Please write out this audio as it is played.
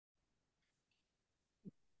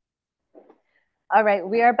All right,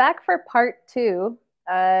 we are back for part two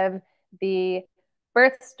of the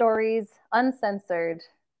Birth Stories Uncensored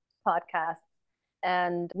podcast.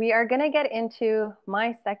 And we are going to get into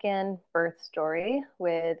my second birth story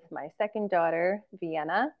with my second daughter,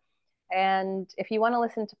 Vienna. And if you want to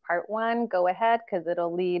listen to part one, go ahead because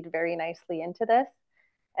it'll lead very nicely into this.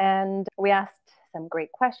 And we asked some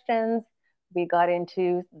great questions. We got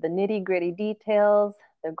into the nitty gritty details,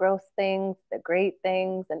 the gross things, the great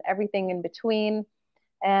things, and everything in between.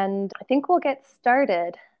 And I think we'll get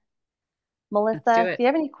started. Let's do Melissa, it. do you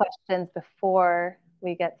have any questions before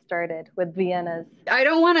we get started with Vienna's? I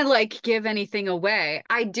don't want to like give anything away.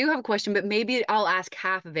 I do have a question, but maybe I'll ask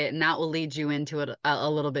half of it and that will lead you into it a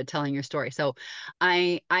little bit telling your story. So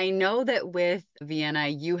I know that with Vienna,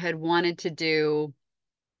 you had wanted to do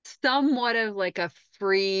somewhat of like a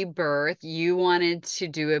free birth. You wanted to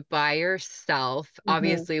do it by yourself, Mm-hmm.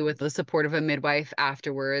 obviously with the support of a midwife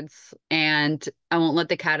afterwards. And I won't let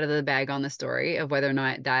the cat out of the bag on the story of whether or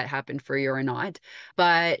not that happened for you or not.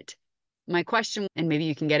 But my question, and maybe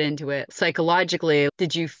you can get into it psychologically,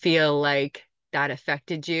 did you feel like that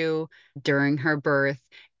affected you during her birth?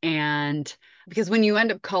 And because when you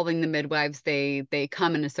end up calling the midwives, they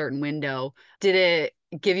come in a certain window. Did it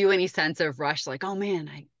give you any sense of rush, like, oh man,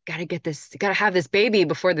 I gotta get this, gotta have this baby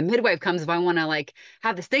before the midwife comes if I want to like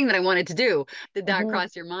have this thing that I wanted to do? Did that Mm-hmm.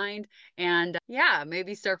 cross your mind? And yeah,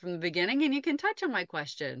 maybe start from the beginning and you can touch on my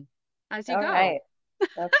question as you All go. right.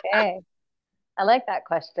 Okay. I like that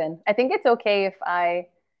question. I think it's okay if I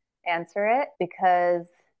answer it because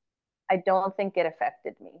I don't think it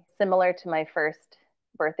affected me. Similar to my first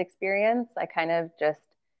birth experience, I kind of just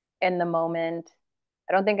in the moment,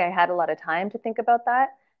 I don't think I had a lot of time to think about that.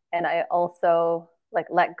 And I also like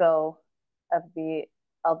let go of the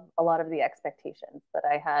of a lot of the expectations that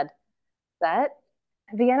I had set.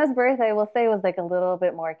 Vienna's birth, I will say, was like a little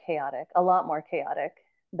bit more chaotic, a lot more chaotic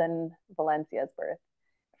than Valencia's birth.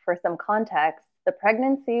 For some context, the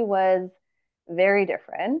pregnancy was very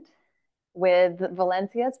different. With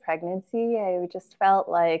Valencia's pregnancy, I just felt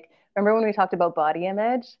like, remember when we talked about body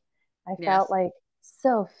image? I felt Yes. like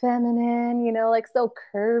so feminine, like so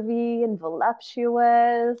curvy and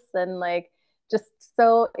voluptuous, and like just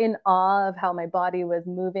so in awe of how my body was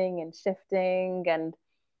moving and shifting. And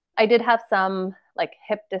I did have some like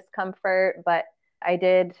hip discomfort, but I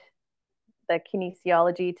did the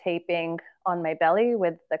kinesiology taping on my belly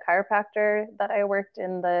with the chiropractor that I worked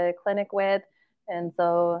in the clinic with. And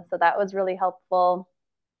so that was really helpful.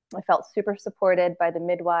 I felt super supported by the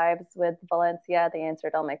midwives with Valencia. They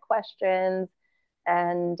answered all my questions.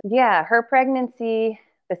 And yeah, her pregnancy,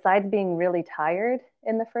 besides being really tired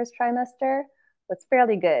in the first trimester, was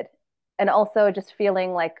fairly good. And also just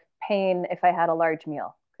feeling like pain if I had a large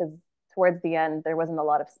meal, because towards the end there wasn't a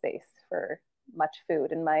lot of space for much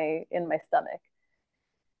food in my stomach.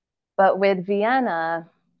 But with Vienna,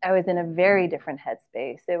 I was in a very different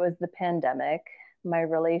headspace. It was the pandemic. My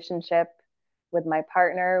relationship with my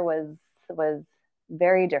partner was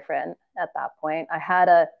very different at that point. I had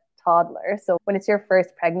a toddler. So when it's your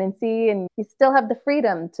first pregnancy and you still have the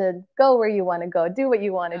freedom to go where you want to go, do what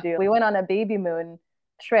you want to Yeah. do. We went on a baby moon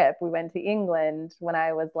trip. We went to England when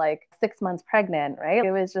I was like 6 months pregnant, right?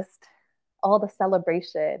 It was just all the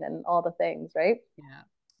celebration and all the things, right? Yeah.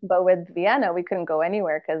 But with Vienna, we couldn't go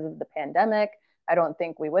anywhere because of the pandemic. I don't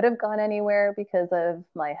think we would have gone anywhere because of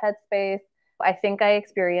my headspace. I think I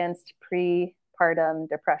experienced prepartum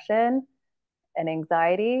depression and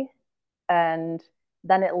anxiety. And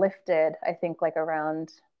then it lifted, I think, like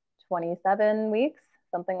around 27 weeks,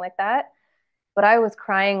 something like that. But I was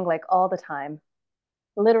crying like all the time,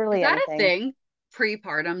 Is literally that a anything. thing?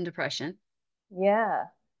 Prepartum depression? Yeah,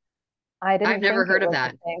 I I've didn't never think it heard of was a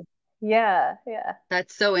that. thing. Yeah, yeah.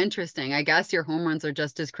 That's so interesting. I guess your hormones are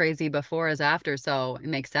just as crazy before as after, so it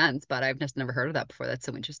makes sense, but I've just never heard of that before. That's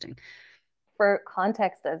so interesting. For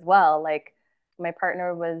context as well, like my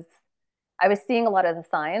partner was, I was seeing a lot of the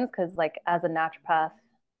signs because, like, as a naturopath,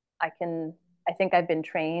 I can, I think I've been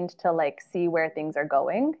trained to like see where things are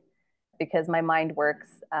going because my mind works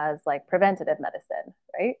as like preventative medicine,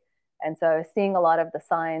 right? And so I was seeing a lot of the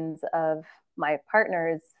signs of my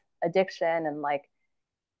partner's addiction and like,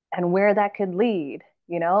 and where that could lead,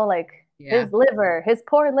 like Yeah. his liver, his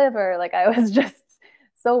poor liver. Like I was just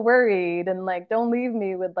so worried and like, don't leave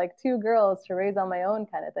me with like two girls to raise on my own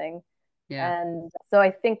kind of thing. Yeah. And so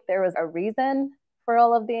I think there was a reason for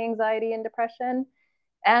all of the anxiety and depression.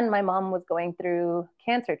 And my mom was going through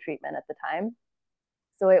cancer treatment at the time.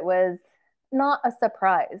 So it was not a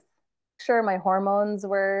surprise. Sure, my hormones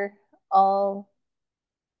were all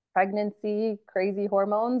pregnancy, crazy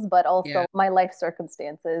hormones, but also Yeah. my life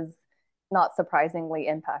circumstances, not surprisingly,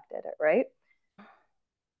 impacted it, right?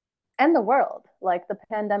 and the world. Like the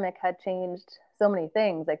pandemic had changed so many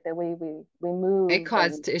things, like the way we It move and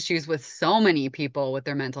caused issues with so many people with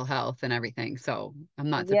their mental health and everything. So I'm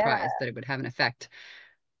not yeah. surprised that it would have an effect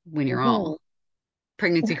when you're Hmm. all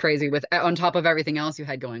pregnancy crazy with on top of everything else you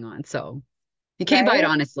had going on. So you can't buy it Right.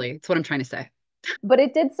 honestly. That's what I'm trying to say. But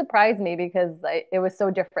it did surprise me because it was so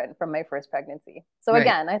different from my first pregnancy. So Right.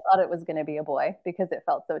 again, I thought it was going to be a boy because it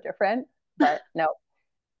felt so different, but no.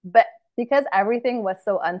 But because everything was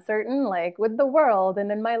so uncertain, like with the world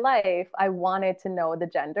and in my life, I wanted to know the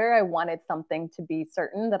gender. I wanted something to be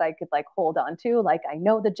certain that I could like hold on to. Like, I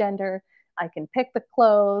know the gender, I can pick the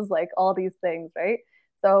clothes, like all these things, right?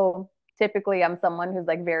 So typically, I'm someone who's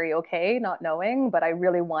like very okay not knowing, but I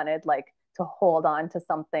really wanted like to hold on to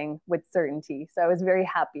something with certainty. So I was very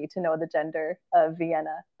happy to know the gender of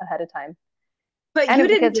Vienna ahead of time. But you And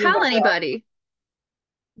because didn't it was tell a girl. anybody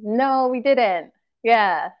No, we didn't.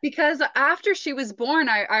 Yeah. because after she was born,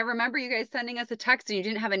 I remember you guys sending us a text and you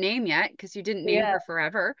didn't have a name yet because you didn't name Yeah. her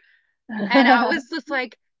forever. And I was just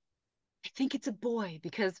like, I think it's a boy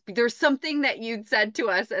because there's something that you'd said to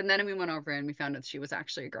us. And then we went over and we found out she was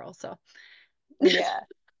actually a girl. So Yeah.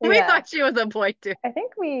 we Yeah. thought she was a boy too. I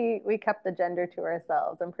think we kept the gender to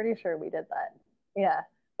ourselves. I'm pretty sure we did that. Yeah.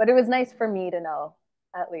 But it was nice for me to know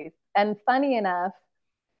at least. And funny enough,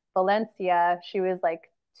 Valencia, she was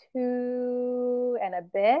like 2 and a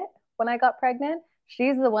bit when I got pregnant.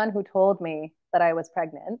 She's the one who told me that I was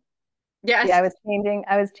pregnant. She Yes. I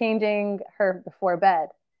was changing her before bed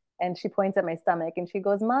and she points at my stomach and she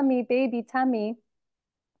goes, "Mommy, baby tummy."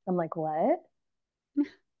 I'm like, "What?"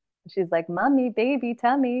 She's like, "Mommy, baby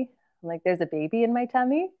tummy." I'm like, "There's a baby in my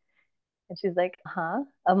tummy?" And she's like, "Huh?"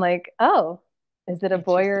 I'm like, "Oh, is it a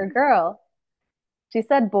boy or a Interesting. girl?" She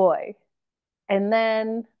said boy. And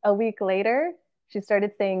then a week later, she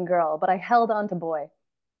started saying girl, but I held on to boy.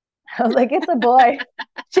 I was like, "It's a boy."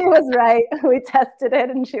 She was right. We tested it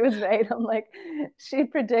and she was right. I'm like, she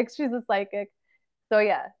predicts, she's a psychic. So,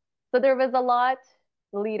 yeah. So, there was a lot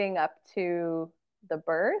leading up to the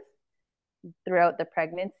birth throughout the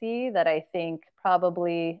pregnancy that I think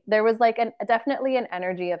probably there was like definitely an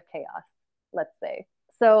energy of chaos, let's say.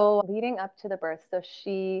 So leading up to the birth,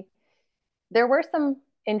 there were some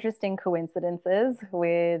interesting coincidences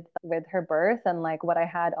with her birth and like what I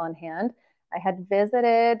had on hand. I had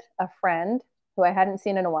visited a friend who I hadn't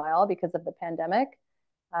seen in a while because of the pandemic,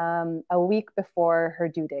 a week before her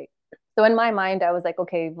due date. So in my mind, I was like,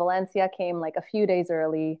 okay, Valencia came like a few days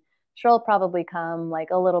early. She'll probably come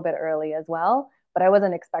like a little bit early as well, but I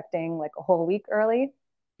wasn't expecting like a whole week early.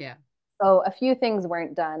 Yeah. So a few things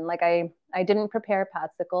weren't done. Like I didn't prepare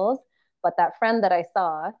patsicles, but that friend that I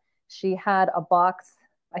saw, she had a box.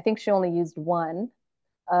 I think she only used one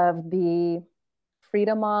of the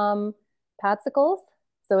Freedom Mom patsicles.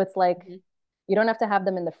 So it's like Mhm. you don't have to have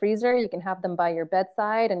them in the freezer. You can have them by your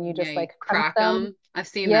bedside and you Yeah, just you like crunch crack them. them. I've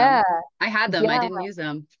seen Yeah. them. I had them. I Yeah. didn't use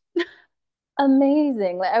them.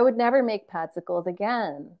 Amazing. Like I would never make patsicles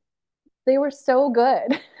again. They were so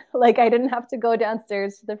good. Like I didn't have to go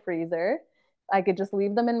downstairs to the freezer. I could just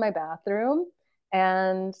leave them in my bathroom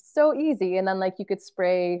and so easy. And then like you could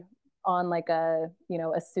spray on like a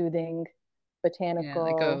soothing Yeah, like a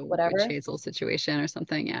botanical witch whatever. hazel situation or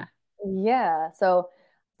something. Yeah. Yeah. So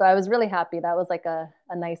I was really happy. That was like a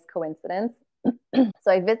nice coincidence.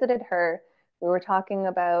 So I visited her. We were talking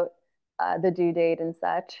about the due date and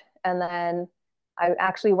such. And then I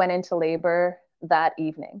actually went into labor that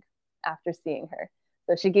evening after seeing her.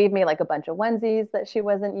 So she gave me like a bunch of onesies that she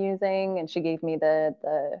wasn't using, and she gave me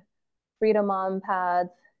the Freedom Mom pads.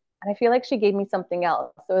 And I feel like she gave me something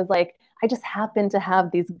else. So it was like I just happened to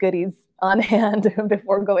have these goodies on hand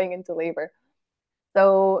before going into labor.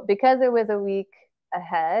 So because it was a week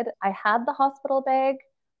ahead, I had the hospital bag,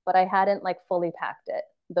 but I hadn't like fully packed it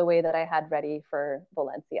the way that I had ready for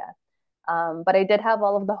Valencia. But I did have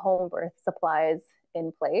all of the home birth supplies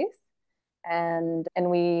in place, and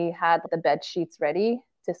we had the bed sheets ready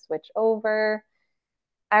to switch over.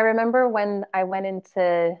 I remember when I went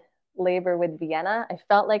into labor with Vienna, I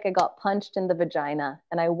felt like I got punched in the vagina,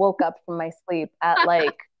 and I woke up from my sleep at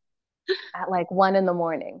like 1 in the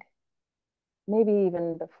morning, maybe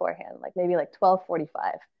even beforehand, like maybe like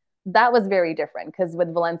 12:45. That was very different because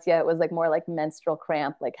with Valencia, it was like more like menstrual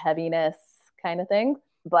cramp, like heaviness kind of thing.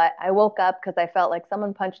 But I woke up because I felt like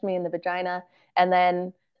someone punched me in the vagina. And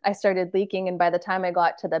then I started leaking. And by the time I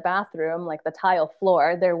got to the bathroom, like the tile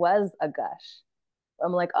floor, there was a gush.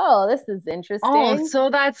 I'm like, oh, this is Oh, interesting.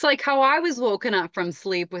 so that's like how I was woken up from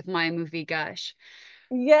sleep with my movie Gush.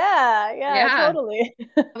 Yeah, yeah, Yeah. totally.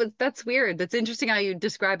 That's weird. That's interesting how you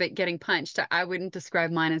describe it getting punched. I wouldn't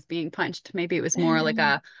describe mine as being punched. Maybe it was more like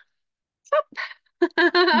a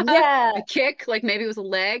Yeah, A kick, like maybe it was a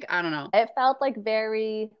leg. I don't know. it felt like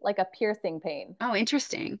very like a piercing pain. Oh,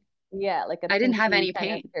 interesting. Yeah, like a I didn't have pinchy any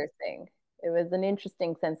kind of pain. piercing. It was an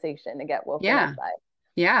interesting sensation to get woken up Yeah. by.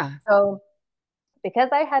 Yeah. So, because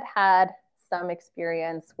I had had some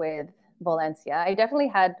experience with Valencia, I definitely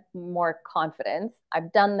had more confidence.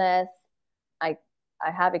 I've done this. I I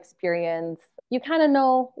have experience. You kind of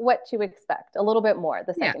know what to expect a little bit more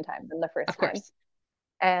the Yeah. second time than the first Of time. course.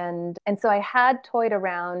 And so I had toyed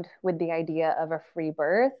around with the idea of a free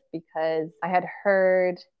birth because I had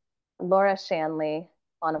heard Laura Shanley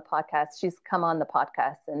on a podcast. She's come on the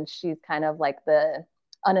podcast and she's kind of like the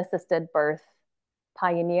unassisted birth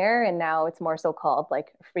pioneer. And now it's more so called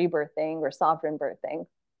like free birthing or sovereign birthing.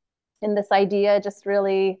 And this idea just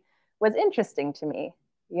really was interesting to me,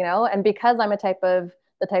 and because I'm the type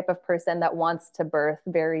of person that wants to birth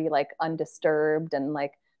very like undisturbed and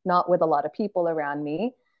like not with a lot of people around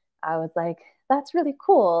me, I was like, that's really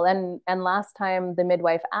cool. And last time the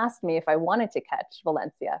midwife asked me if I wanted to catch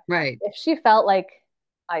Valencia. Right. If she felt like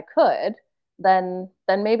I could, then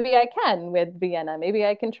maybe I can with Vienna. Maybe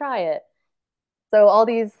I can try it. So all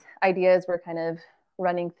these ideas were kind of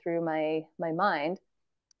running through my mind.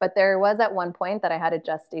 But there was at one point that I had a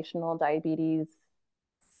gestational diabetes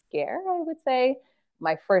scare, I would say.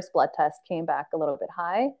 My first blood test came back a little bit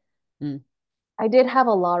high. Mm. I did have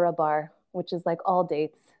a Lara bar, which is like all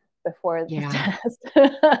dates before the Yeah. With test.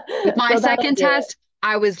 my So that'll second do it. test,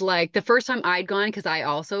 I was like the first time I'd gone because I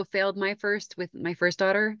also failed my first with my first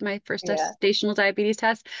daughter, my first Yeah. gestational diabetes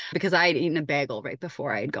test because I had eaten a bagel right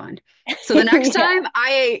before I had gone. So the next Yeah, time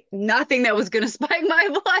I ate nothing that was going to spike my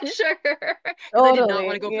blood sugar because I did not want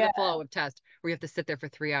totally. to go for Yeah. the follow-up test where you have to sit there for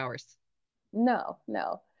 3 hours. No,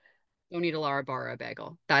 no. Don't eat a Lara bar or a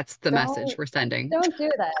bagel. That's the message Don't we're sending. don't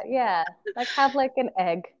do that. Yeah. Like have like an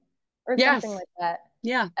egg or something Yes. like that.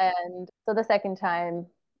 Yeah. And so the second time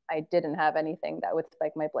I didn't have anything that would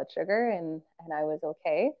spike my blood sugar and I was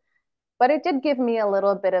okay. But it did give me a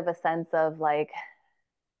little bit of a sense of like,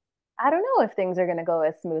 I don't know if things are going to go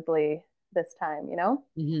as smoothly this time.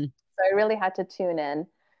 Hmm. So I really had to tune in.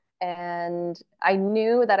 And I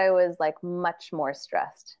knew that I was like much more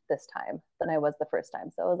stressed this time than I was the first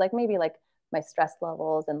time. So it was like maybe like my stress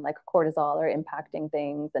levels and like cortisol are impacting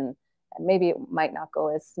things and maybe it might not go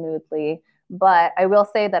as smoothly. But I will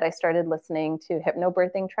say that I started listening to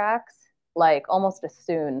hypnobirthing tracks like almost as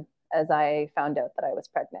soon as I found out that I was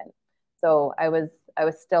pregnant. So I was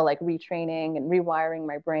still like retraining and rewiring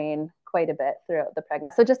my brain quite a bit throughout the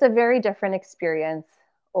pregnancy. So just a very different experience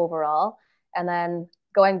overall. And then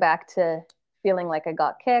going back to feeling like I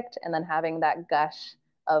got kicked and then having that gush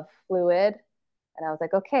of fluid. And I was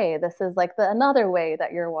like, okay, this is like another way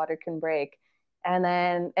that your water can break. And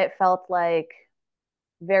then it felt like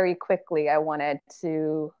very quickly I wanted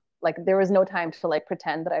to, like, there was no time to like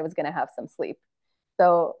pretend that I was going to have some sleep.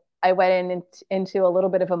 So I went into a little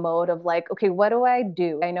bit of a mode of like, okay, what do I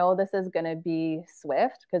do? I know this is going to be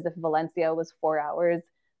swift because if Valencia was 4 hours,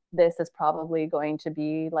 this is probably going to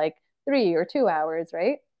be like 3 or 2 hours,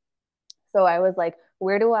 right? So I was like,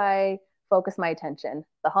 where do I focus my attention?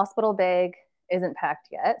 The hospital bag isn't packed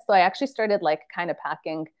yet. So I actually started like kind of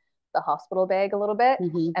packing the hospital bag a little bit.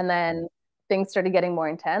 Hmm. And then things started getting more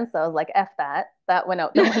intense. So I was like, F that. That went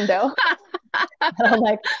out the window. I'm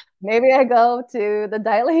like, maybe I go to the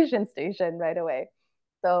dilation station right away.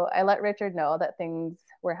 So I let Richard know that things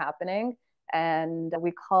were happening and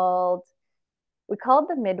we called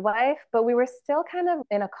the midwife, but we were still kind of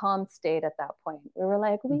in a calm state at that point. We were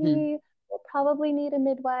like, Hmm. we will probably need a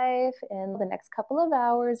midwife in the next couple of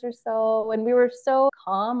hours or so. And we were so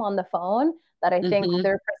calm on the phone that I think Hmm.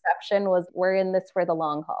 their perception was we're in this for the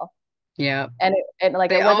long haul. Yeah. And like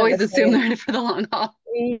They it wasn't always the assume same. they're in it for the long haul.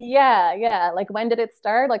 Yeah, yeah. Like when did it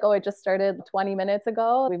start? Like, oh, it just started 20 minutes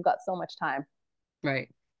ago. We've got so much time. Right.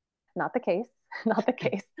 Not the case. Not the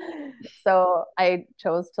case. So I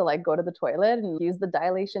chose to like go to the toilet and use the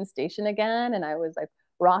dilation station again. And I was like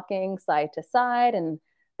rocking side to side, and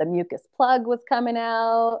the mucus plug was coming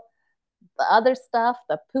out. The other stuff,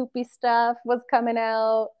 the poopy stuff, was coming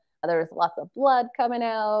out. There was lots of blood coming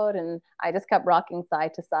out, and I just kept rocking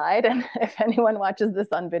side to side. And if anyone watches this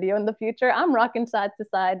on video in the future, I'm rocking side to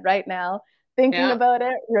side right now, thinking Yeah. about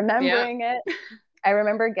it, Yeah. remembering it. I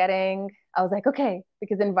remember I was like, okay,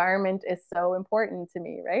 because environment is so important to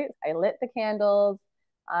me, right? I lit the candles,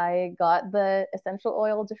 I got the essential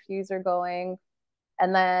oil diffuser going,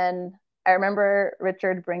 and then I remember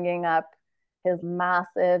Richard bringing up his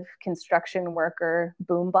massive construction worker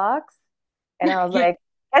boombox. And I was Yeah. like,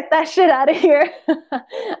 get that shit out of here.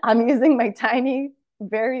 I'm using my tiny,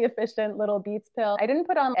 very efficient little Beats pill. I didn't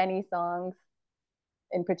put on any songs.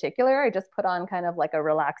 in particular. I just put on kind of like a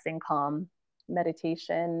relaxing, calm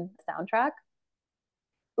meditation soundtrack.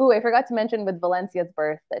 Ooh, I forgot to mention with Valencia's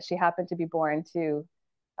birth that she happened to be born to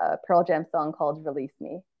a Pearl Jam song called Release Me.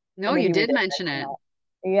 Or No, you maybe we did did mention mention it. that.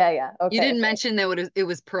 Yeah, yeah. You Okay, didn't okay. mention that it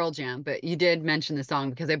was Pearl Jam, but you did mention the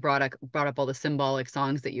song because I brought up all the symbolic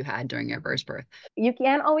songs that you had during your first birth. You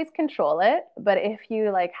can't always control it, but if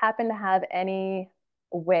you like happen to have any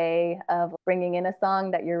way of bringing in a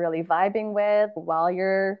song that you're really vibing with while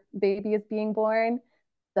your baby is being born,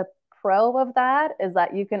 the pro of that is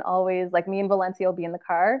that you can always like me and Valencia will be in the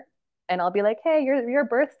car and I'll be like, "Hey, your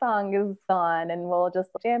birth song is on," and we'll just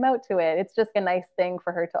jam out to it. It's just a nice thing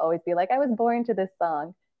for her to always be like, "I was born to this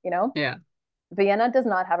song," you know? Yeah. Vienna does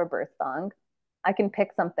not have a birth song. I can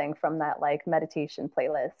pick something from that like meditation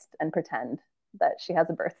playlist and pretend that she has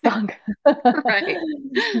a birth song. Right.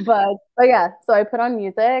 But yeah, so I put on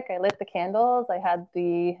music, I lit the candles, I had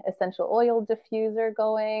the essential oil diffuser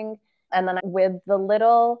going, and then with the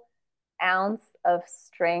little ounce of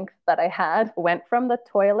strength that I had, went from the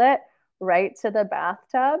toilet right to the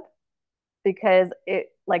bathtub because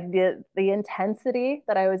it like the intensity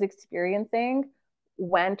that I was experiencing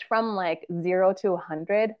went from like 0 to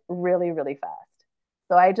 100 really really fast.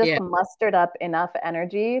 So I just Yeah. mustered up enough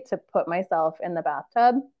energy to put myself in the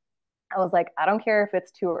bathtub. I was like, I don't care if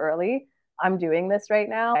it's too early. I'm doing this right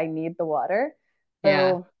now. I need the water. Yeah.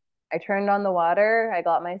 So I turned on the water. I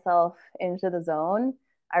got myself into the zone.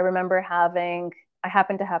 I remember I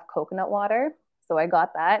happened to have coconut water. So I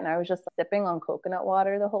got that and I was just sipping on coconut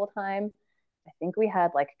water the whole time. I think we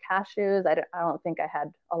had like cashews. I don't think I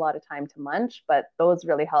had a lot of time to munch, but those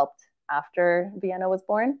really helped after Vienna was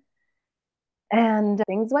born. And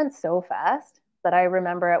things went so fast that I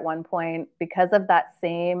remember at one point, because of that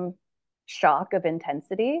same shock of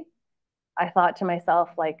intensity, I thought to myself,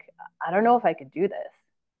 like, I don't know if I could do this.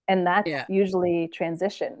 And that's Yeah. usually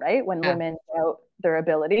transition, right? When Yeah. women doubt their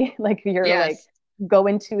ability, like you're like Yes. go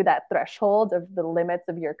into that threshold of the limits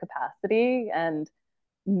of your capacity and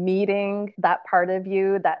meeting that part of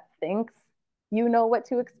you that thinks you know what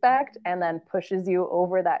to expect and then pushes you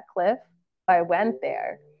over that cliff. I went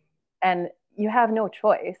there and you have no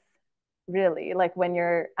choice, really, like when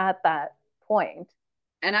you're at that point.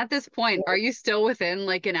 And at this point, are You're, you still within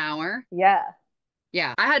like an hour? yeah,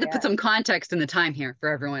 Yeah. I had to put yeah, some context in the time here for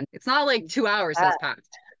everyone. It's not like 2 hours yeah. has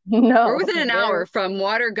passed. We're No, within an very, hour from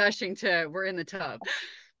water gushing to we're in the tub.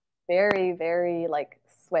 very, very like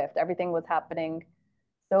swift. Everything was happening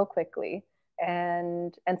so quickly.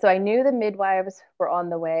 And so I knew the midwives were on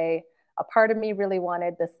the way. A part of me really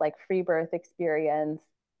wanted this like free birth experience,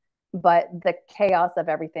 but the chaos of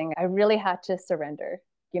everything, I really had to surrender.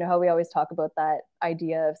 You know how we always talk about that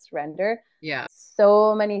idea of surrender? Yeah.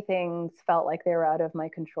 So many things felt like they were out of my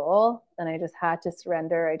control, and I just had to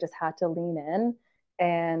surrender. I just had to lean in.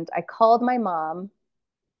 And I called my mom.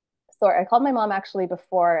 Sorry, I called my mom actually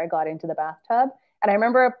before I got into the bathtub. And I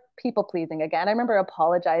remember people pleasing again. I remember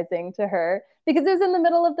apologizing to her because it was in the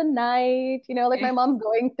middle of the night, like my mom's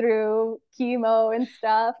going through chemo and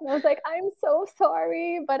stuff. And I was like, I'm so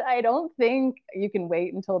sorry, but I don't think you can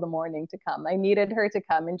wait until the morning to come. I needed her to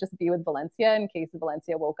come and just be with Valencia in case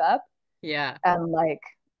Valencia woke up Yeah. and like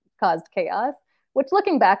caused chaos. Which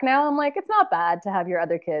looking back now, I'm like, it's not bad to have your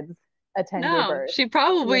other kids attend your No, birth, she you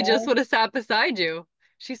probably just know? would have sat beside you.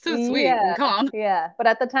 She's so sweet Yeah, and calm. yeah. But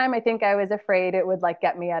at the time, I think I was afraid it would like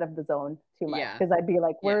get me out of the zone too much Yeah. because I'd be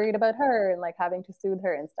like Yeah. worried about her and like having to soothe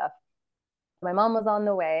her and stuff. My mom was on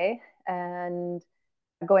the way and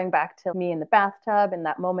going back to me in the bathtub in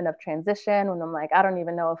that moment of transition when I'm like, I don't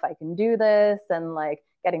even know if I can do this and like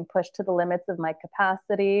getting pushed to the limits of my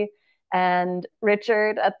capacity. And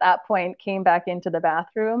Richard at that point came back into the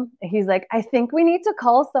bathroom. He's like, I think we need to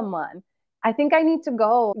call someone. I think I need to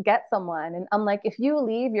go get someone. And I'm like, if you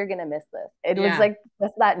leave, you're going to miss this. It was Yeah. like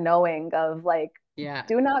just that knowing of like, Yeah.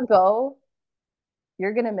 do not go.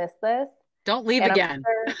 You're going to miss this. Don't leave And I'm again.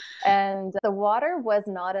 sure, and the water was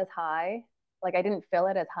not as high. Like I didn't feel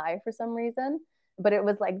it as high for some reason, but it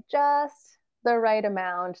was like just the right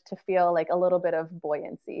amount to feel like a little bit of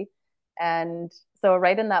buoyancy. And so,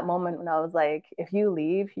 right in that moment when I was like, if you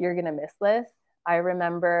leave, you're going to miss this, I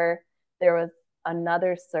remember there was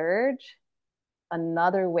another surge,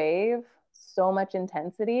 another wave, so much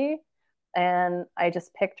intensity. And I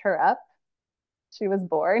just picked her up. She was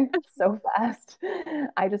born so fast.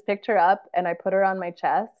 I just picked her up and I put her on my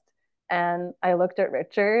chest and I looked at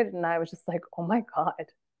Richard and I was just like, "Oh my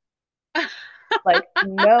God." Like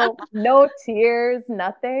no tears,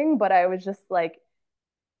 nothing, but I was just like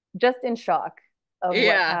just in shock of what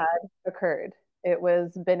Yeah. had occurred. It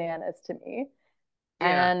was bananas to me.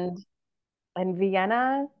 Yeah. And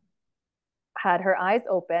Vienna, had her eyes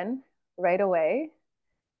open right away.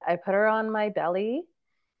 I put her on my belly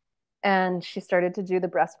and she started to do the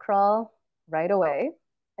breast crawl right away.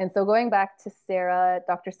 And so going back to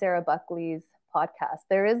Dr. Sarah Buckley's podcast,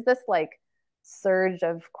 there is this like surge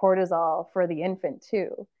of cortisol for the infant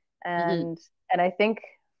too. Hmm. And I think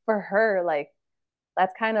for her, like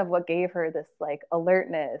that's kind of what gave her this like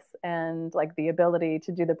alertness and like the ability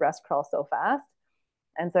to do the breast crawl so fast.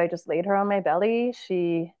 And so I just laid her on my belly.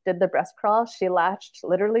 She did the breast crawl. She latched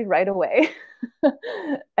literally right away.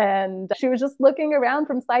 And she was just looking around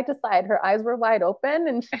from side to side. Her eyes were wide open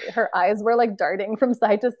and her eyes were like darting from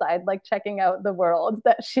side to side, like checking out the world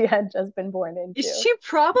that she had just been born into. She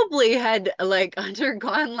probably had like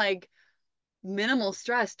undergone like minimal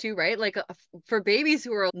stress too, right? Like for babies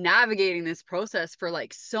who are navigating this process for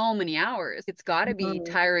like so many hours, it's got to be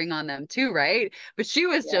Mhm. tiring on them too, right? But she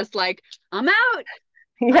was Yeah. just like, I'm out.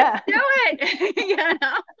 Let's Yeah. do it. You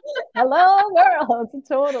know? Hello, world.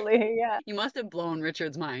 Totally. Yeah. You must have blown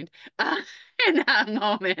Richard's mind in that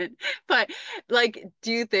moment. But like,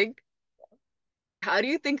 how do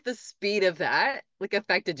you think the speed of that like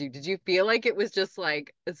affected you? Did you feel like it was just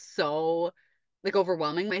like so like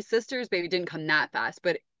overwhelming? My sister's baby didn't come that fast,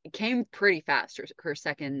 but it came pretty fast, her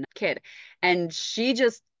second kid. And she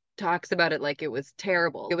just talks about it like it was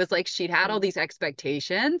terrible. It was like she'd had all Mhm. these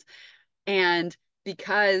expectations and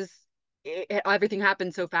because everything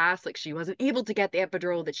happened so fast, like she wasn't able to get the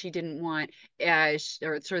epidural that she didn't want, or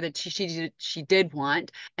sort of that she did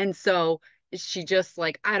want, and so she just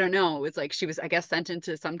like I don't know, it was like she was I guess sent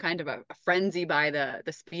into some kind of a frenzy by the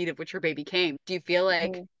speed of which her baby came. Do you feel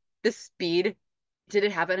like Mhm. the speed? Did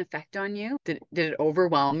it have an effect on you? Did it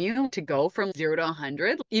overwhelm you to go from 0 to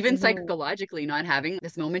 100? Even Mhm. psychologically, not having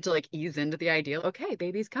this moment to like ease into the idea, okay,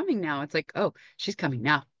 baby's coming now. It's like, oh, she's coming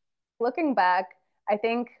now. Looking back, I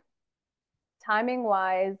think timing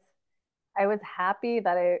wise, I was happy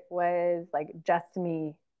that it was like just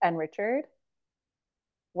me and Richard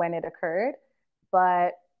when it occurred.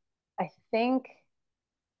 But I think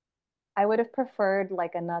I would have preferred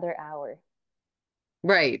like another hour,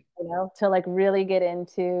 Right. to like really get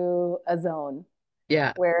into a zone.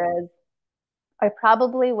 Yeah. Whereas I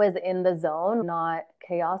probably was in the zone, not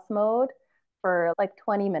chaos mode, for like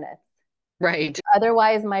 20 minutes. Right.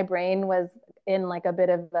 Otherwise, my brain was in like a bit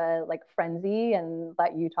of a like frenzy and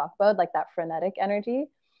that you talk about, like that frenetic energy.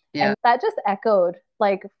 Yeah. And that just echoed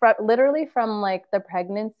like literally from like the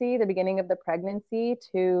pregnancy, the beginning of the pregnancy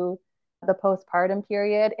to the postpartum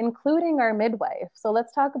period, including our midwife. So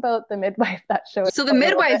let's talk about the midwife that showed So the a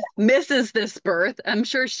little bit. midwife misses this birth. I'm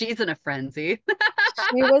sure she's in a frenzy.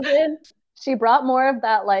 She was in, she brought more of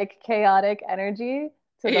that like chaotic energy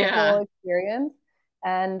to the whole Yeah. experience.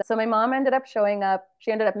 And so my mom ended up showing up.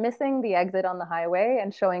 She ended up missing the exit on the highway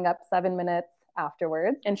and showing up 7 minutes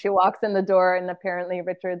afterwards. And she walks in the door, and apparently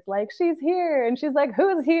Richard's like, "She's here." And she's like,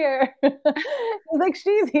 "Who's here?" He's like,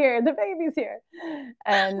 "She's here. The baby's here."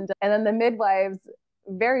 And then the midwives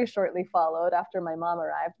very shortly followed after my mom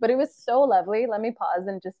arrived. But it was so lovely. Let me pause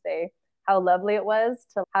and just say how lovely it was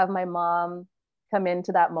to have my mom come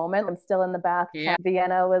into that moment. I'm still in the Yeah. bathtub.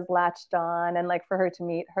 Vienna was latched on, and like for her to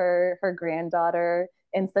meet her granddaughter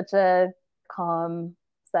in such a calm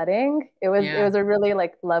setting, it Yeah. was a really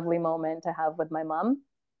like lovely moment to have with my mom.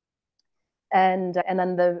 And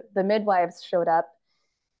then the midwives showed up,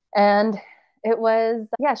 and it was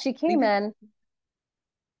yeah, she came Leave it. in.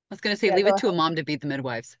 I was gonna say, Yeah, leave go it to a ahead. mom to beat the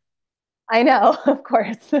midwives. I know, of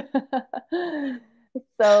course.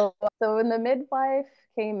 So when the midwife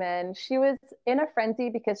came in, she was in a frenzy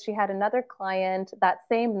because she had another client that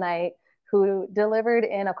same night who delivered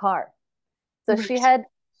in a car. So Right. she had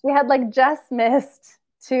like just missed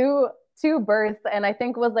two births, and I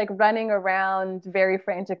think was like running around very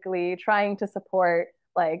frantically trying to support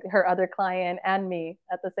like her other client and me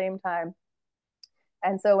at the same time.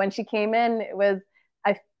 And so when she came in,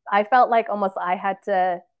 I I felt like almost I had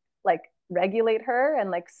to like regulate her and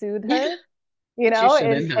like soothe her, Which you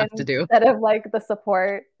shouldn't have to do. instead of like the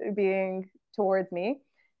support being towards me.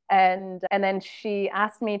 And then she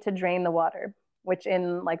asked me to drain the water, which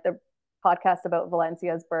in like the podcast about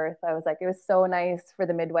Valencia's birth, I was like, it was so nice for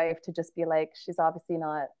the midwife to just be like, she's obviously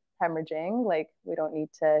not hemorrhaging. Like, we don't need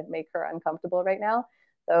to make her uncomfortable right now.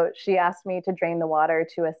 So she asked me to drain the water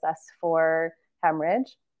to assess for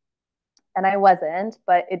hemorrhage. And I wasn't,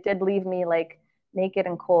 but it did leave me like naked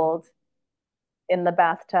and cold in the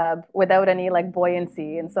bathtub without any like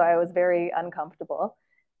buoyancy, and so I was very uncomfortable.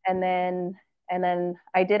 And then and then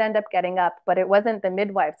I did end up getting up, but it wasn't the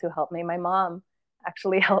midwives who helped me. My mom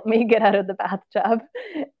actually helped me get out of the bathtub.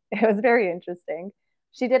 It was very interesting.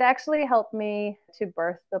 She did actually help me to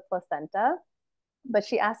birth the placenta, but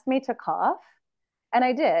she asked me to cough, and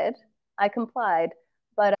I did. I complied,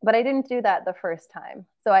 but I didn't do that the first time.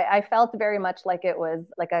 So I felt very much like it was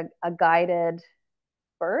like a guided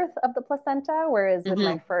birth of the placenta, whereas with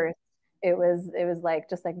my Hmm. first, it was like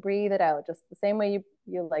just like breathe it out, just the same way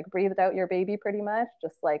you like breathe out your baby, pretty much,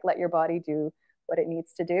 just like let your body do what it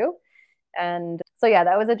needs to do. And so yeah,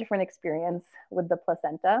 that was a different experience with the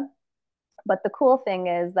placenta. But the cool thing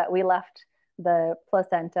is that we left the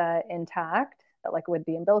placenta intact, like with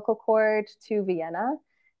the umbilical cord to Vienna.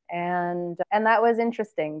 And that was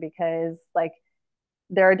interesting because like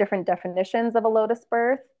there are different definitions of a lotus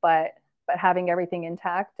birth, but having everything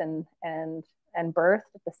intact and birthed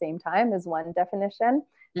at the same time is one definition.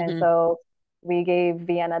 And Hmm. so we gave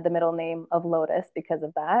Vienna the middle name of Lotus because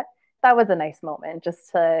of that. That was a nice moment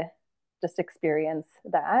just to just experience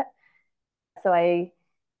that. So I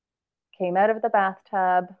came out of the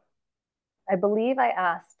bathtub. I believe I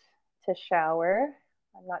asked to shower.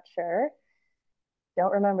 I'm not sure.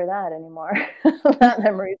 Don't remember that anymore. That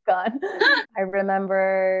memory's gone. I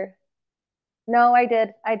remember, no, I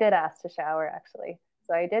did. I did ask to shower actually.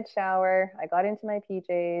 So I did shower. I got into my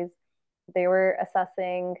PJs. They were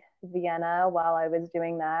assessing Vienna while I was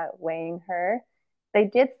doing that, weighing her. They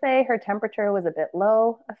did say her temperature was a bit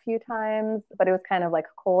low a few times, but it was kind of like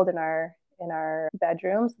cold in our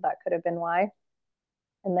bedroom, so that could have been why.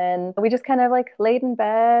 And then we just kind of like laid in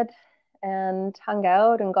bed and hung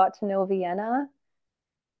out and got to know Vienna.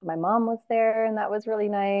 My mom was there, and that was really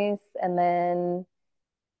nice. And then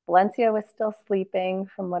Valencia was still sleeping,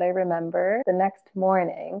 from what I remember. The next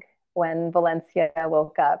morning, when Valencia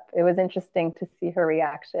woke up, it was interesting to see her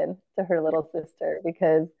reaction to her little sister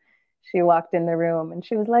because she walked in the room and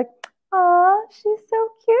she was like, "Aw, she's so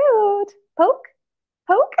cute. Poke,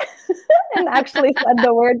 poke," and actually said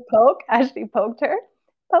the word poke as she poked her.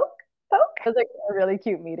 Poke, poke. It was like a really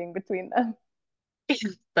cute meeting between them.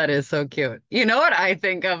 That is so cute. You know what I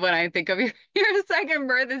think of when I think of your second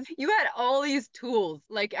birth is you had all these tools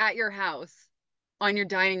like at your house on your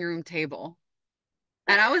dining room table.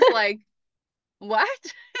 And I was like, what?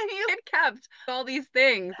 You had kept all these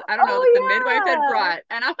things, I don't know, that the midwife had Oh brought.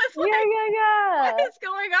 And I was yeah, like, yeah, what yeah, yeah. is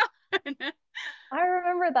going on? I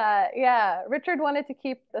remember that. Yeah, Richard wanted to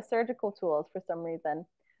keep the surgical tools for some reason,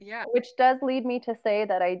 Yeah, which does lead me to say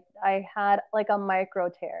that I had like a micro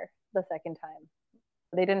tear the second time.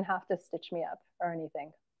 They didn't have to stitch me up or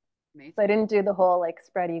anything. So I amazing. didn't do the whole like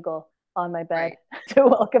spread eagle on my bed Right. to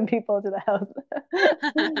welcome people to the house.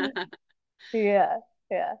 Yeah,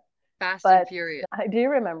 yeah. Fast and But furious. I do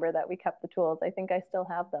remember that we kept the tools. I think I still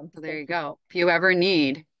have them So there you safety. go. If you ever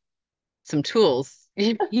need some tools,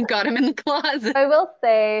 you got them in the closet. I will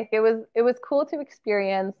say it was cool to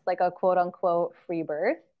experience like a quote unquote free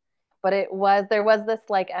birth, but there was this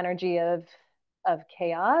like energy of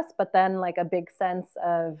chaos, but then like a big sense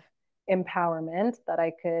of empowerment that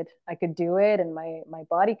I could do it, and my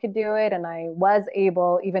body could do it, and I was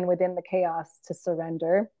able, even within the chaos, to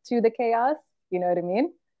surrender to the chaos, you know what I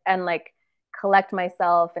mean? And like collect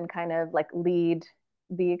myself and kind of like lead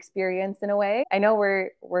the experience in a way. I know we're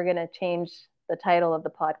going to change the title of the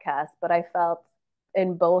podcast, but I felt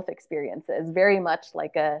in both experiences very much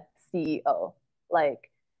like a CEO. Like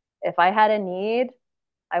if I had a need,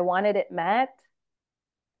 I wanted it met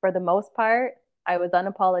for the most part. I was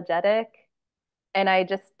unapologetic, and I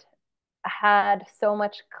just had so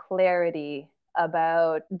much clarity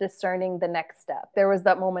about discerning the next step. There was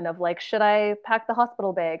that moment of like, should I pack the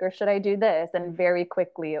hospital bag or should I do this? And very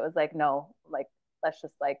quickly it was like, no, like, let's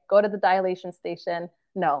just like go to the dilation station.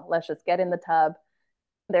 No, let's just get in the tub.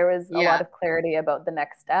 There was a lot Yeah. of clarity about the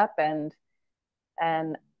next step. And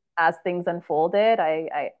as things unfolded,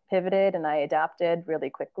 I pivoted and I adapted really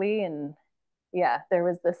quickly. And yeah, there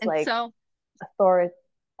was this And like so,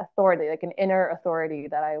 authority, like an inner authority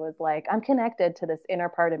that I was like, I'm connected to this inner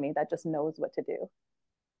part of me that just knows what to do.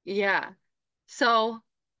 yeah. So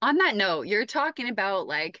on that note, you're talking about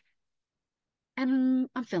like, and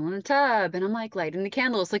I'm filling the tub and I'm like lighting the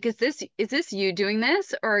candles. Like, is this you doing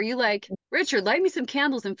this? Or are you like, Richard, light me some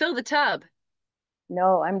candles and fill the tub?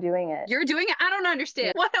 No, I'm doing it. You're doing it? I don't Yeah.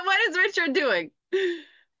 understand. What is Richard doing?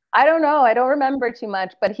 I don't know. I don't remember too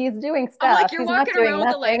much, but he's doing I'm like, stuff. you're He's not walking doing around with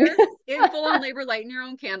a nothing. lighter in full on labor lighting your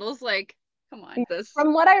own candles. Like, come on, this.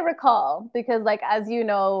 From what I recall, because like as you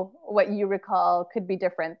know, what you recall could be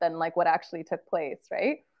different than like what actually took place,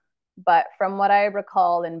 right? But from what I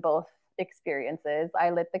recall in both experiences, I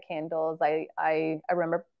lit the candles. I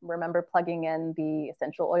remember plugging in the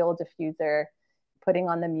essential oil diffuser, putting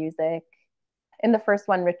on the music. In the first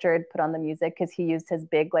one, Richard put on the music because he used his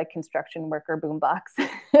big like construction worker boombox,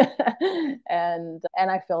 and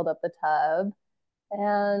I filled up the tub,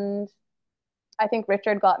 and I think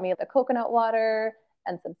Richard got me the coconut water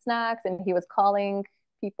and some snacks, and he was calling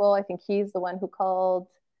people. I think he's the one who called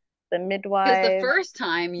the Because the midwife. first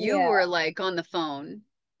time you Yeah, were like on the phone,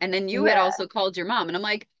 and then you had yeah, also called your mom, and I'm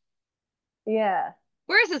like, yeah.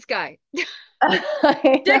 where's this guy?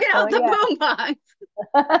 I Dig it know, out the yeah. boombox.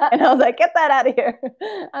 And I was like, get that out of here.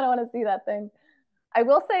 I don't want to see that thing. I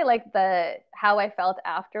will say, like, the how I felt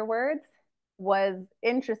afterwards was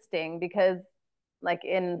interesting because, like,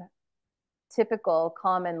 in typical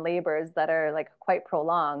common labors that are like quite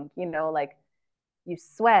prolonged, like you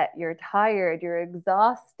sweat, you're tired, you're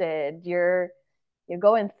exhausted, you're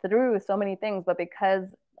going through so many things, but because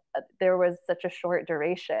there was such a short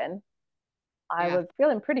duration, I Yeah. was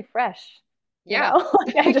feeling pretty fresh, Yeah.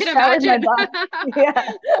 like I I can just showered my imagine. body. Yeah.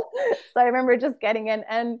 So I remember just getting in,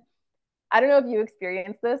 and I don't know if you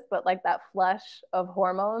experience this, but like that flush of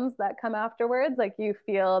hormones that come afterwards, like you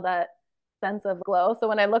feel that sense of glow. So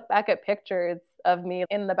when I look back at pictures of me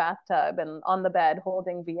in the bathtub and on the bed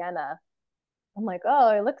holding Vienna, I'm like, oh,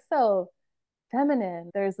 I look so feminine.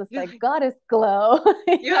 There's this You're like like, goddess glow.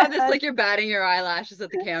 you have this Yeah. like you're batting your eyelashes at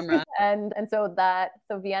the camera. And so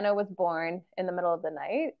Vienna was born in the middle of the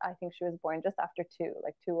night. I think she was born just after 2,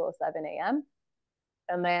 like 2:07 a.m.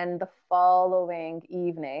 And then the following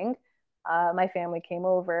evening, my family came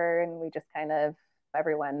over and we just kind of,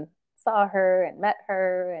 everyone saw her and met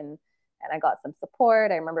her, and I got some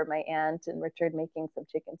support. I remember my aunt and Richard making some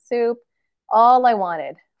chicken soup. All I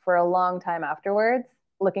wanted for a long time afterwards,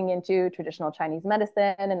 looking into traditional Chinese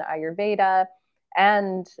medicine and Ayurveda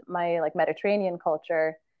and my like Mediterranean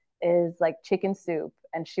culture, is like chicken soup.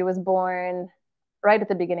 And she was born right at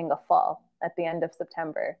the beginning of fall, at the end of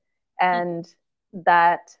September. And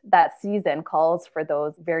that season calls for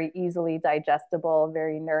those very easily digestible,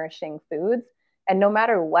 very nourishing foods. And no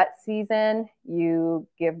matter what season you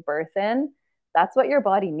give birth in, that's what your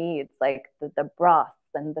body needs, like the broths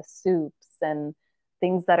and the soups and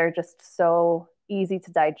things that are just so easy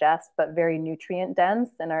to digest but very nutrient dense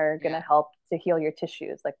and are going to Yeah. help to heal your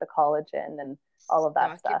tissues, like the collagen and all of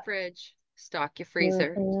that Stock your stuff. fridge, stock your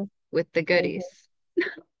freezer Mm-hmm. with the Mm-hmm. goodies.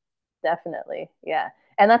 Definitely, yeah.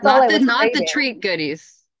 And that's all Not I the was not the craving. treat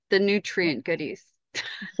goodies, the nutrient goodies.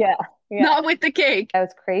 Yeah, yeah. Not with the cake. I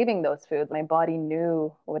was craving those foods. My body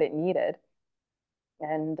knew what it needed.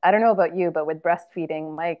 And I don't know about you, but with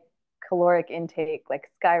breastfeeding, my caloric intake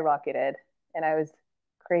like skyrocketed. And I was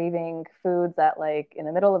craving foods at like in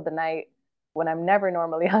the middle of the night when I'm never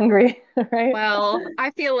normally hungry, right? Well,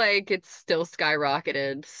 I feel like it's still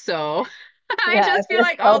skyrocketed. So I Yeah, if just feel you're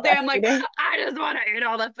like still all day I'm like, breastfeeding, I just want to eat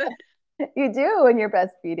all the food. you do when you're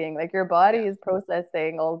breastfeeding. Like your body Yeah. is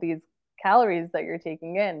processing all these calories that you're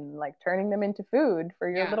taking in, like turning them into food for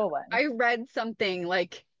your Yeah. little one. I read something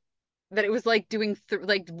like that it was like doing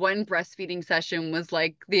like one breastfeeding session was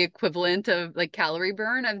like the equivalent of like calorie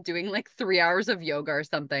burn of doing like 3 hours of yoga or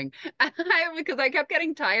something. Because I kept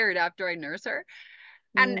getting tired after I nurse her.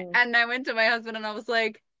 Mm. And I went to my husband and I was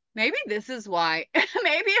like, maybe this is why.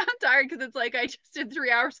 Maybe I'm tired because it's like I just did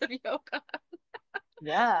 3 hours of yoga.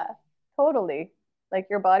 Yeah, totally. Like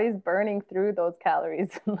your body's burning through those calories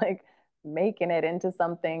and like making it into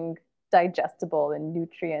something digestible and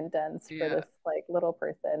nutrient dense for Yeah. this like little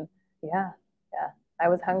person. Yeah, yeah. I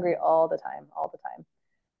was hungry all the time, all the time.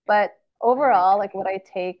 Yeah. But I like overall, it. like what I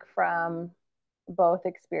take from both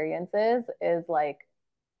experiences is like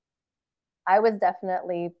I was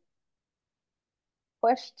definitely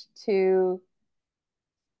pushed to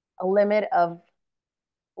a limit of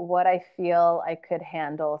what I feel I could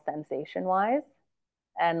handle sensation wise.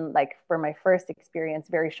 And like for my first experience,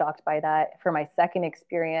 very shocked by that. For my second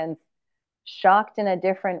experience, shocked in a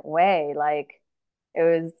different way. Like it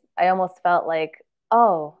was, I almost felt like,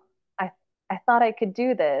 oh, I I thought I could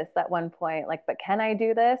do this at one point. Like, but can I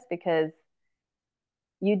do this? Because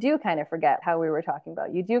you do kind of forget how we were talking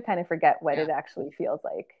about. You do kind of forget what Yeah. it actually feels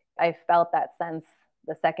like. I felt that sense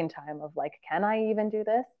the second time of like, can I even do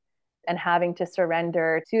this? And having to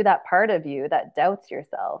surrender to that part of you that doubts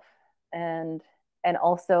yourself, and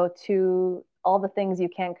also to all the things you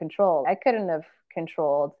can't control. I couldn't have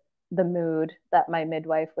controlled the mood that my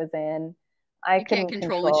midwife was in. I You can't couldn't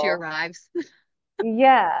control when she control. arrives.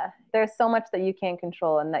 Yeah, there's so much that you can't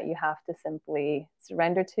control and that you have to simply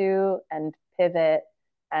surrender to and pivot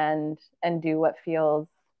and do what feels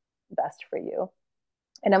best for you.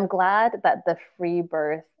 And I'm glad that the free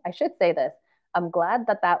birth, I should say this, I'm glad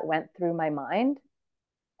that that went through my mind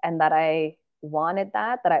and that I wanted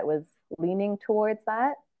that I was leaning towards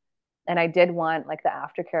that. And I did want like the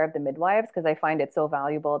aftercare of the midwives because I find it so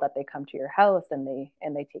valuable that they come to your house and they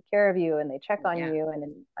take care of you and they check on Yeah.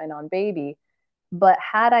 you and on baby. But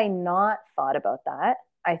had I not thought about that,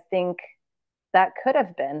 I think that could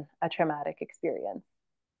have been a traumatic experience,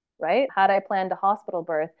 right? Had I planned a hospital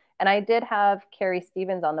birth, and I did have Carrie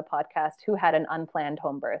Stevens on the podcast who had an unplanned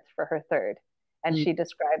home birth for her third, and Mm. she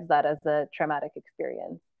describes that as a traumatic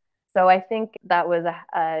experience. So I think that was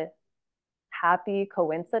a happy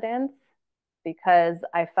coincidence because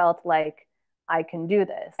I felt like I can do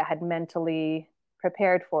this. I had mentally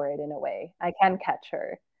prepared for it in a way. I can catch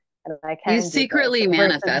her and I You can do this secretly versus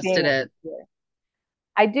manifested being in it. fear.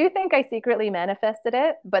 I do think I secretly manifested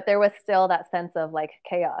it, but there was still that sense of like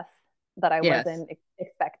chaos that I Yes. wasn't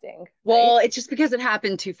expecting, right? Well, it's just because it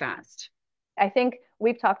happened too fast. I think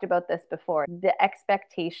we've talked about this before. The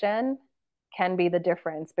expectation can be the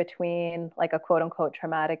difference between like a quote unquote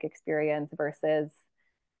traumatic experience versus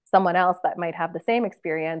someone else that might have the same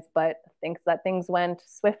experience but thinks that things went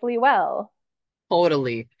swiftly well.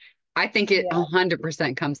 Totally. I think it Yeah.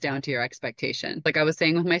 100% comes down to your expectation. Like I was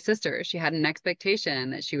saying with my sister, she had an expectation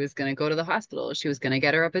that she was going to go to the hospital. She was going to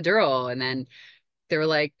get her epidural. And then they were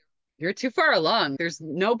like, you're too far along. There's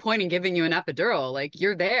no point in giving you an epidural. Like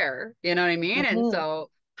you're there. You know what I mean? And Mm-hmm. so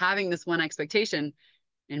having this one expectation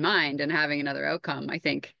in mind and having another outcome, I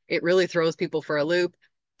think it really throws people for a loop.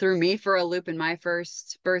 Threw me for a loop in my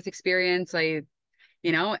first birth experience. You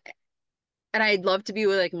know, and I'd love to be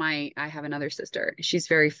with like I have another sister. She's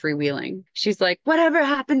very freewheeling. She's like, whatever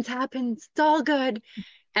happens, happens. It's all good.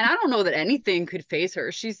 And I don't know that anything could phase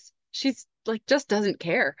her. She's like just doesn't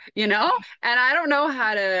care, you know? And I don't know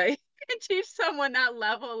how to teach someone that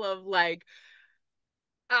level of like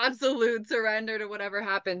absolute surrender to whatever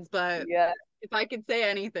happens. But Yeah. if I could say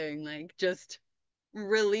anything, like just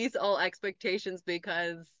release all expectations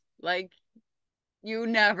because like you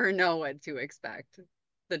never know what to expect.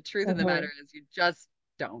 The truth of the Mm-hmm. matter is you just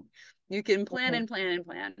don't. You can plan Mm-hmm. and plan and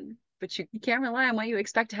plan, but you can't rely on what you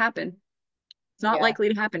expect to happen. It's not Yeah.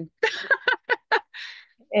 likely to happen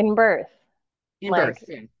In birth, in like birth.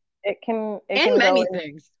 Yeah. it And can go many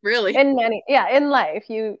things, really. in many, yeah, in life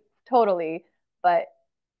you totally, but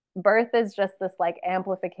birth is just this like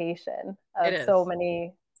amplification It of is. so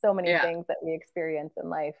many Yeah. things that we experience in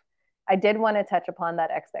life. I did want to touch upon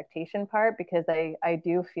that expectation part because I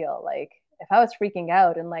do feel like if I was freaking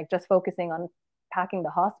out and like just focusing on packing the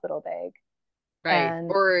hospital bag Right. and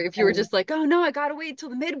Or if you were and just like, oh no, I gotta wait till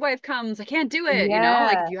the midwife comes. I can't do it. You know,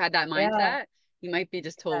 like if yeah, you had that yeah, mindset, you might be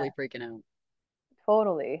just yeah, totally freaking out.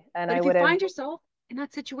 totally. And But I if you would have, find yourself in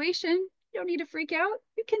that situation, you don't need to freak out.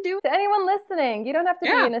 You can do it. to anyone listening, you don't have to be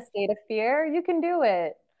Yeah. in a state of fear. You can do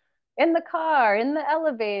it in the car, in the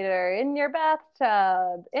elevator, in your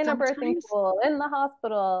bathtub, in a birthing Sometimes pool, in the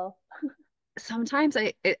hospital. sometimes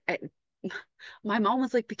my mom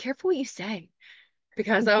was like, be careful what you say.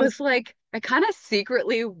 Because I was like, I kind of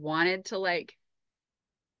secretly wanted to like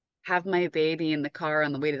have my baby in the car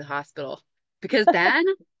on the way to the hospital. Because then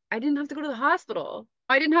I didn't have to go to the hospital.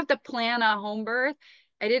 I didn't have to plan a home birth.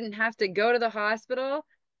 I didn't have to go to the hospital.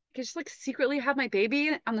 I could just like secretly have my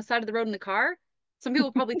baby on the side of the road in the car. Some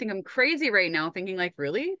people probably think I'm crazy right now, thinking like,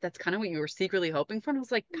 really? That's kind of what you were secretly hoping for? And I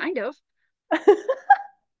was like, kind of.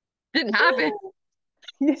 Didn't happen.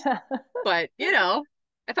 Yeah. But,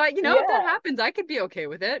 I thought, if that Yeah. happens, I could be okay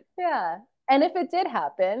with it. Yeah. And if it did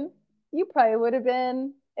happen, you probably would have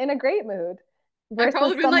been in a great mood I'd versus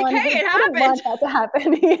probably been like, someone hey, who it didn't happened. want that to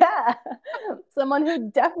happen. Yeah. Someone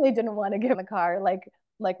who definitely didn't want to get in the car,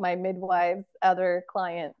 like my midwife's other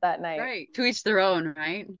client that night. Right. To each their own,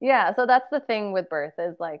 right? Yeah, so that's the thing with birth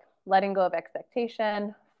is like letting go of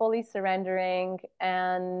expectation, fully surrendering,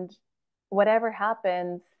 and whatever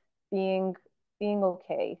happens, being being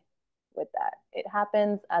okay with that. It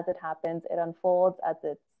happens as it happens. It unfolds as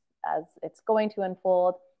it's going to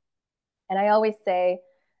unfold. And I always say,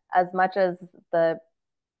 as much as the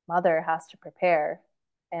mother has to prepare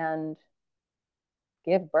and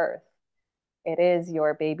give birth, it is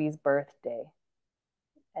your baby's birthday.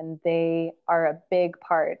 And they are a big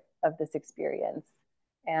part of this experience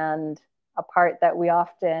and a part that we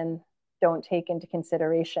often don't take into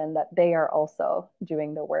consideration that they are also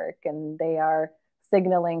doing the work and they are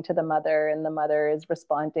signaling to the mother and the mother is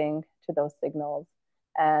responding to those signals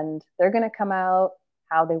and they're going to come out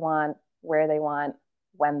how they want, where they want,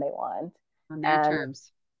 when they want, On their and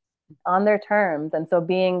terms. on their terms. And so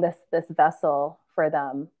being this vessel for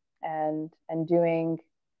them and doing,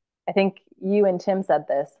 I think you and Tim said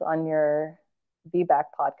this on your VBAC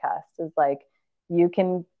podcast, is like you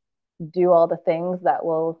can do all the things that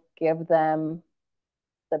will give them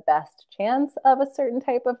the best chance of a certain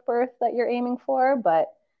type of birth that you're aiming for, but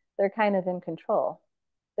they're kind of in control.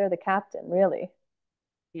 They're the captain, really.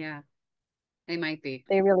 Yeah, they might be.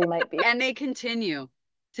 They really might be. And they continue.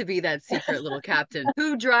 to be that secret little captain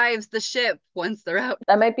who drives the ship once they're out.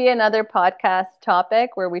 That might be another podcast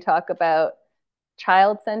topic where we talk about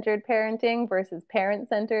child-centered parenting versus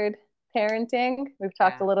parent-centered parenting. We've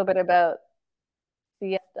talked Yeah. a little bit about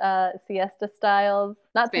siesta styles,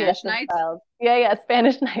 not Spanish siesta nights. styles. Yeah, yeah,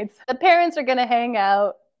 Spanish nights. The parents are going to hang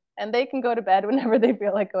out and they can go to bed whenever they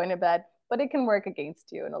feel like going to bed, but it can work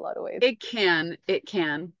against you in a lot of ways. It can. It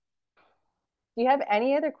can. Do you have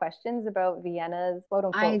any other questions about Vienna's quote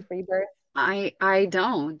unquote I free birth? I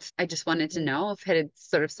don't. I just wanted to Mhm. know if it had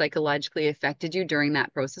sort of psychologically affected you during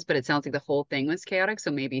that process, but it sounds like the whole thing was chaotic,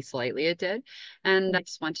 so maybe slightly it did. And I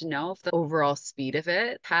just want to know if the overall speed of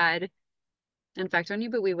it had an effect on you,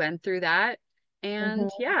 but we went through that. And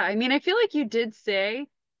Mhm. yeah, I mean, I feel like you did say,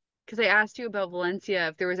 because I asked you about Valencia,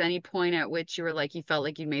 if there was any point at which you were like, you felt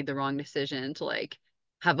like you made the wrong decision to like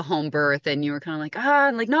have a home birth and you were kind of like,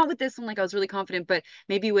 like not with this one, like I was really confident, but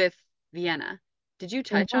maybe with Vienna. Did you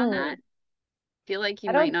touch on that? Mhm. Feel like you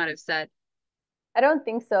I might don't not have said, I don't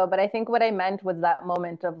think so, but I think what I meant was that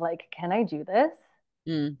moment of like, can I do this?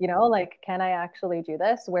 mm, Like, can I actually do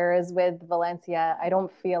this? Whereas with Valencia, I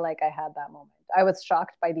don't feel like I had that moment. I was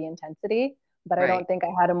shocked by the intensity, but I right. don't think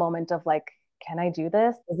I had a moment of like, can I do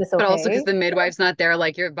this? Is this But also because okay? the midwife's not there,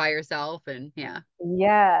 like you're by yourself and yeah.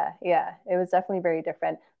 Yeah, yeah, it was definitely very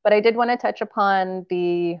different. But I did want to touch upon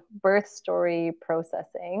the birth story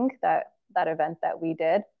processing, that event that we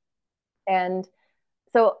did. And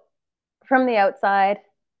so from the outside,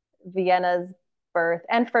 Vienna's birth,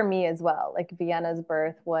 and for me as well, like Vienna's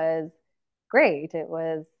birth was great. It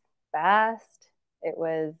was fast. It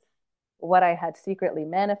was what I had secretly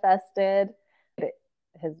manifested. It,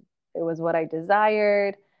 his, it was what I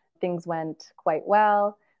desired. Things went quite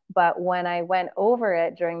well. But when I went over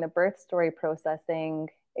it during the birth story processing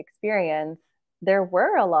experience, there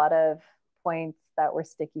were a lot of points that were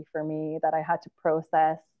sticky for me that I had to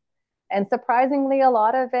process. And surprisingly, a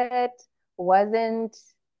lot of it wasn't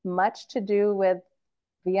much to do with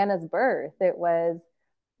Vienna's birth. It was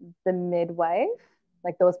the midwife,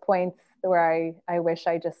 like those points where I wish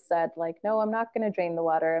I just said, like, no, I'm not going to drain the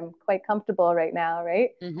water. I'm quite comfortable right now,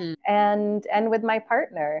 right? Hmm. And with my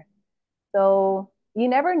partner. So you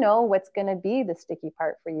never know what's going to be the sticky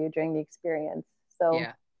part for you during the experience. So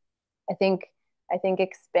Yeah. I think I think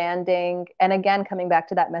expanding and again coming back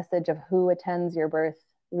to that message of who attends your birth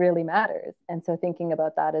really matters. And so thinking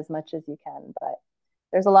about that as much as you can, but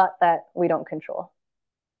there's a lot that we don't control.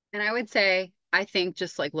 And I would say, I think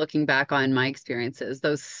just like looking back on my experiences,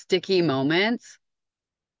 those sticky moments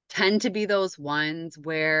tend to be those ones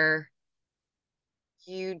where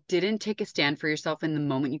you didn't take a stand for yourself in the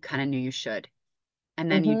moment you kind of knew you should.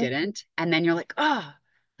 And then you Mm-hmm, didn't. And then you're like, oh,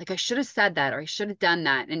 like I should have said that or I should have done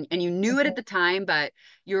that. And you knew it at the mm-hmm, time, but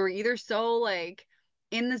you were either so like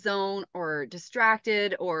in the zone or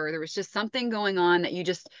distracted or there was just something going on that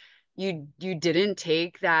you didn't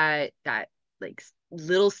take that like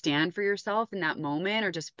little stand for yourself in that moment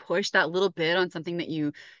or just push that little bit on something that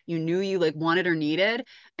you knew you like wanted or needed.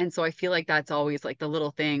 And so I feel like that's always like the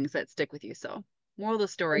little things that stick with you. So moral of the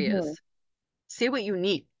story mm-hmm. is see what you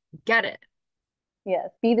need, get it. Yes,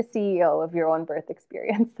 be the CEO of your own birth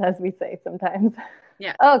experience, as we say sometimes.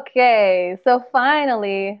 Yeah. Okay, so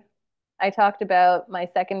finally, I talked about my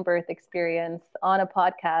second birth experience on a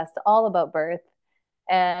podcast all about birth.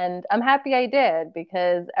 And I'm happy I did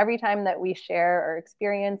because every time that we share our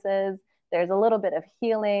experiences, there's a little bit of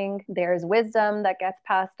healing, there's wisdom that gets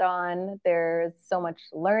passed on, there's so much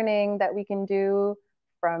learning that we can do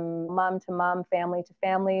from mom to mom, family to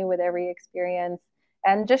family with every experience,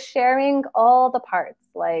 and just sharing all the parts.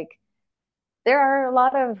 Like, there are a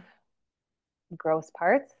lot of gross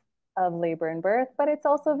parts of labor and birth, but it's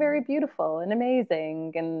also very beautiful and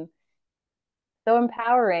amazing and so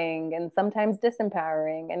empowering and sometimes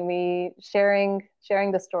disempowering. And we sharing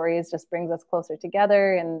the stories just brings us closer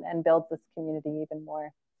together and builds this community even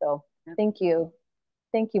more. So thank you.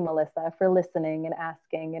 Thank you, Melissa, for listening and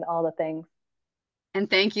asking and all the things. And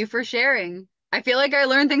thank you for sharing. I feel like I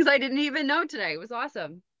learned things I didn't even know today. It was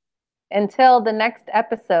awesome. Until the next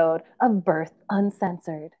episode of Birth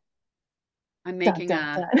Uncensored. I'm Dun making dun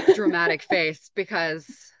a dun. dramatic face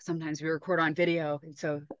because sometimes we record on video, and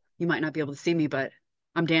so you might not be able to see me, but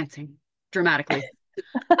I'm dancing dramatically.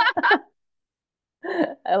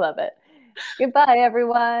 I love it. Goodbye,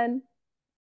 everyone.